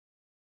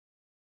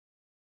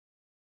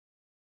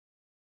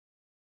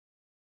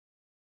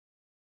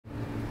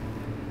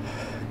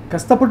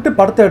கஷ்டப்பட்டு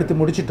படத்தை எடுத்து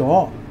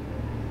முடிச்சிட்டோம்.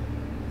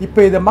 இப்போ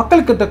இதை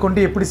மக்கள்கிட்ட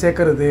கொண்டு எப்படி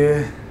சேர்க்கறது?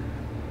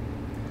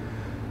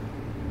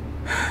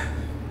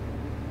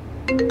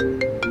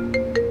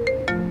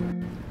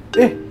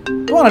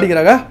 துவான்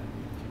அடிக்கிறாங்க.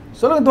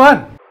 சொல்லுங்க துவான்.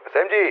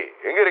 செம்ஜி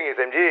எங்க இருக்கீங்க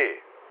செம்ஜி?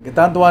 இங்கே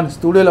தான் துவான்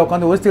ஸ்டூடியோவில்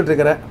உட்காந்து யோசிச்சுட்டு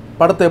இருக்கிறேன்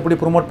படத்தை எப்படி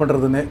ப்ரொமோட்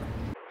பண்ணுறதுன்னு.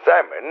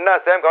 சாம் என்ன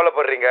சாம்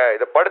கவலைப்படுறீங்க?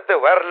 இதை படத்தை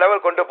வேற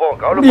லெவல் கொண்டு போவோம்.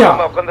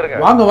 கவலைப்படாம உட்காந்துருங்க.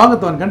 வாங்க வாங்க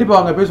துவான், கண்டிப்பாக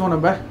வாங்க, பேசுவோம்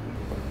நம்ம.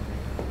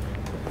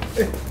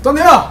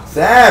 தொந்தையா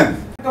சாம்,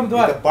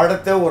 இந்த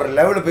படத்தை ஒரு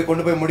லெவலுக்கு போய்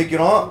கொண்டு போய்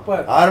முடிக்கணும்.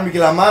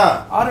 ஆரம்பிக்கலாமா?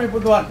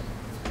 ஆரம்பிப்போம் துவான்.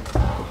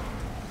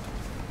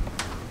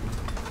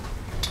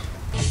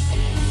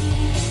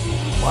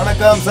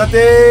 வணக்கம்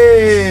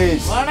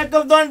சதீஷ்.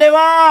 வணக்கம் துவான்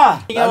தேவா.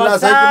 நல்லா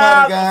சைக்கிமா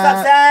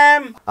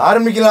இருக்கேன்.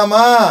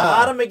 ஆரம்பிக்கலாமா?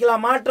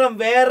 ஆரம்பிக்கலாம். மாற்றம்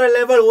வேற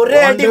லெவல்,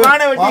 ஒரே அடி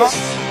வான வெட்டி.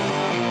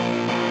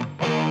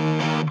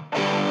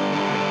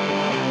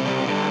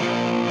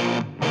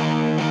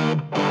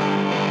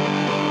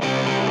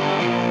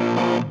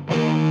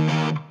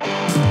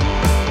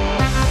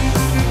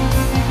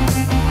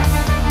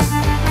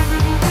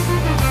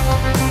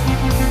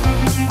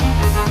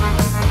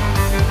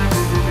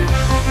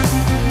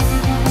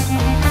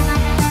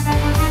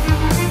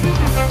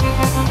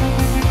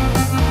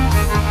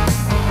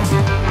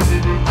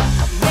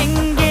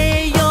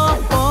 எங்கேயோ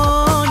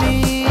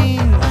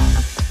போனேன்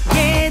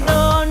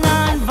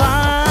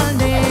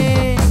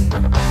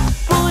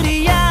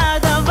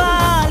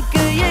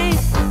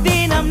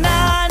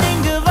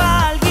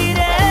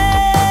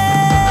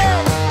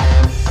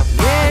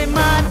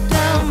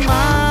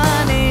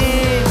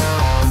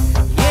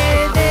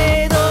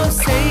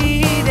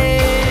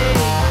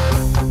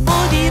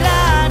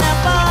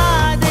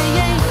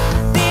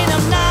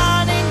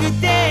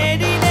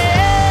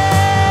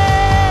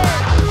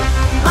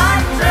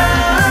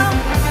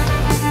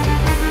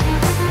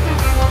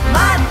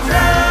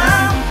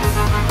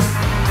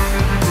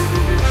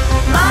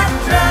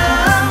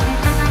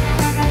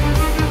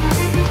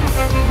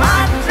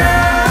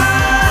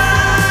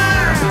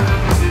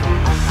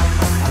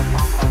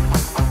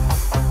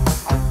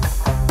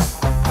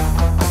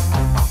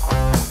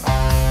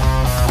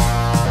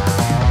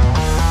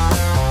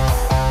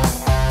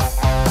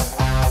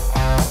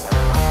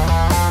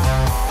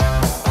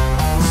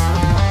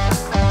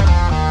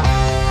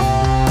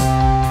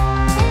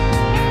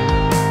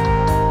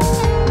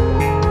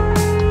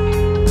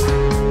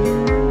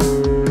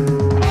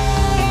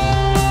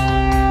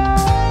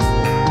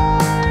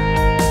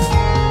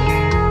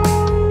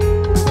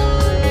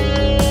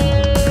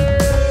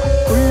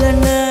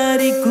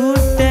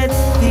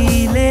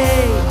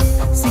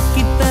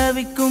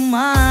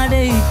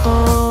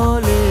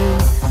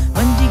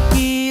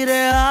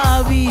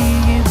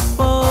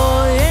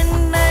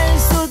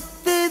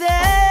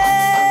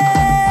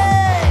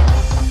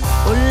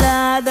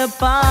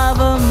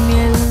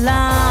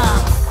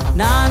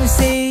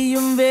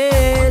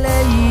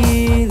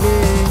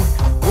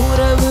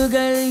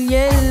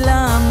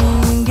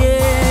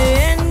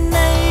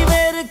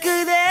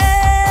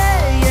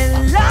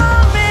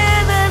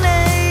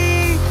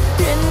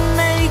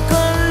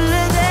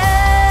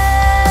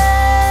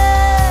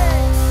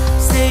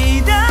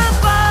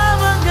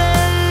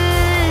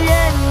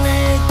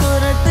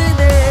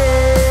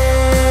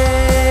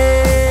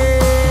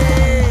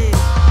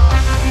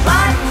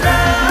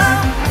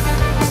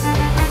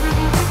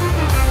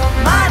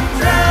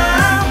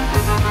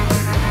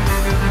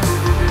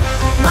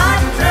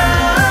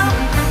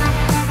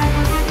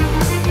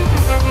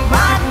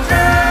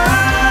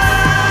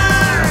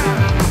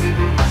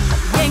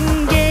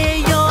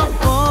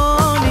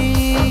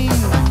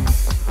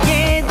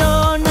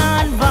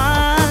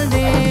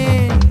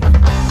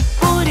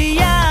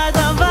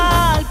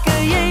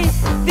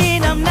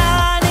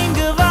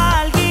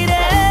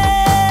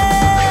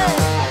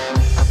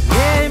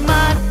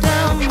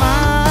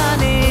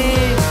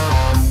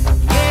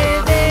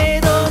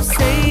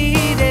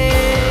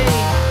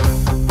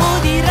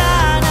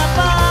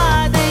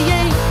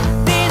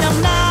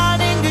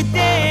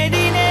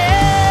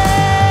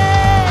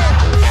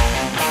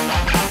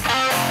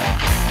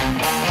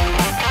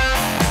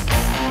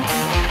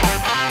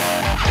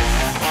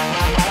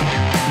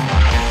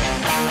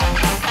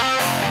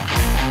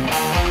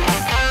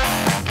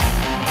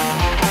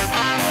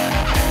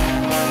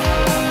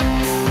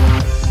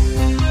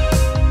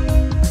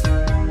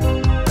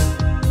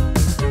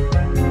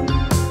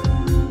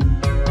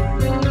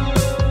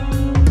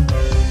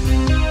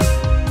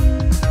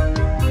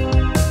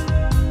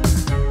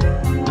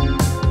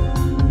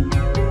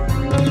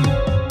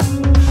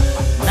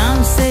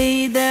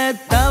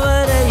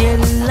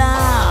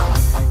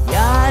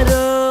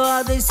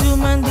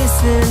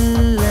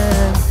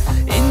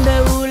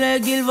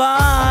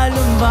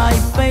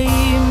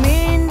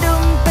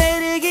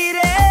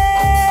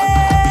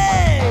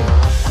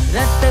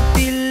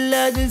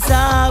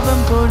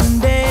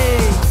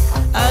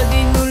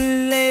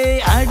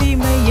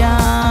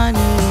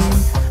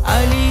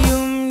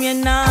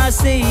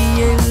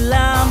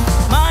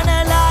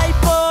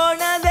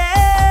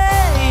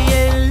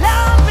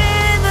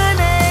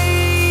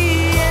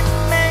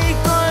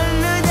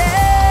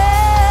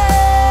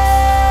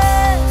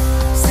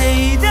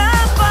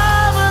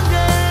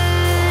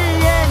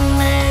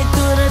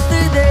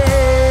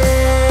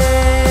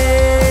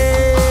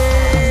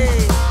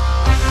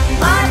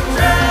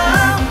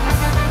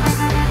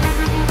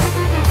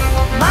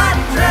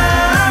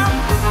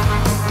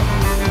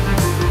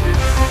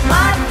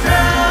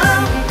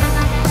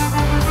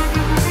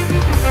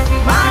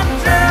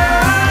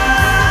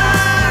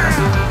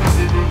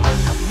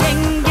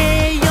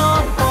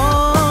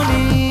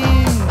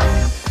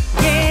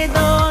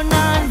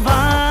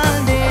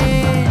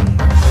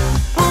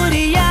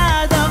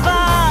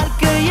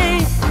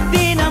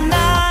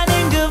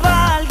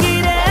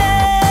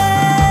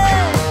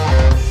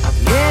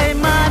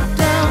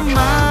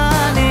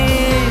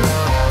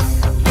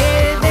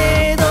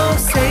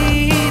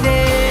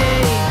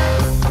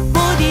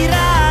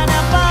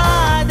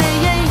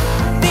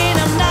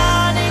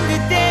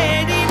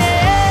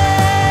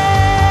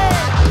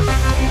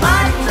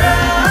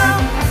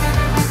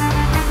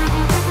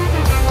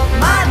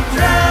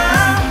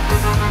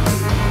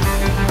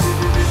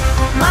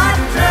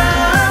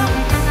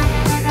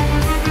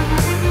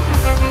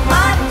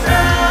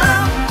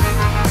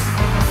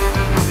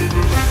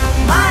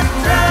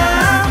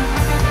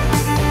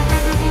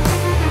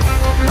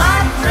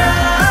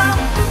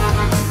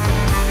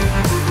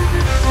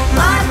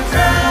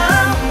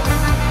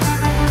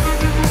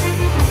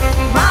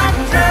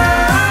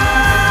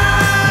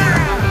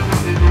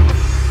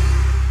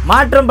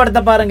மாற்றம்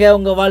படத்தை பாருங்க,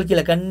 உங்க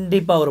வாழ்க்கையில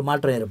கண்டிப்பா ஒரு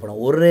மாற்றம் ஏற்படும்.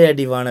 ஒரே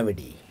அடி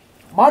வானவெடி.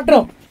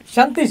 மாற்றம்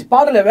சந்தீஷ்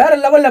பாடல வேற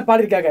லெவல்ல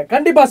பாடிருக்காங்க.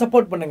 கண்டிப்பா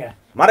சப்போர்ட் பண்ணுங்க.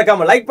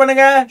 மறக்காம லைக்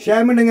பண்ணுங்க,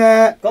 ஷேர் பண்ணுங்க,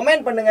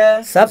 கமெண்ட் பண்ணுங்க,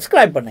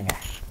 சப்ஸ்கிரைப் பண்ணுங்க.